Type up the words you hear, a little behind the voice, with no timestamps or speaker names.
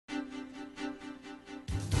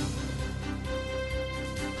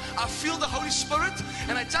I feel the Holy Spirit,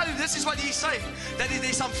 and I tell you, this is what He's saying, that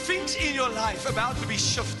there's some things in your life about to be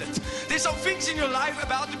shifted. There's some things in your life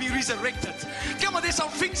about to be resurrected. Come on, there's some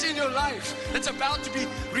things in your life that's about to be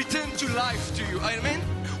returned to life to you. Amen?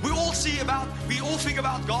 We all think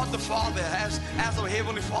about God the Father as our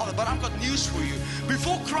Heavenly Father. But I've got news for you.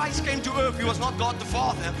 Before Christ came to earth, He was not God the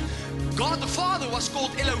Father. God the Father was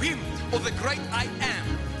called Elohim, or the great I am.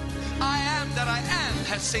 I am that I am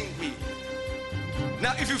has sent me.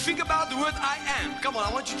 Now, if you think about the word I am, come on,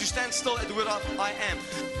 I want you to stand still at the word of I am.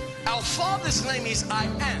 Our Father's name is I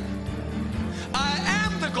am. I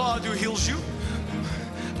am the God who heals you.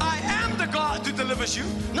 I am the God who delivers you.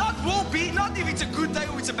 Not will be, not if it's a good day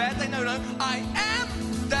or it's a bad day. No, no. I am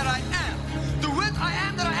that I am. The word I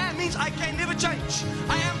am that I am means I can never change.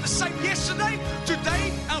 I am the same yesterday,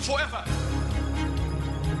 today, and forever.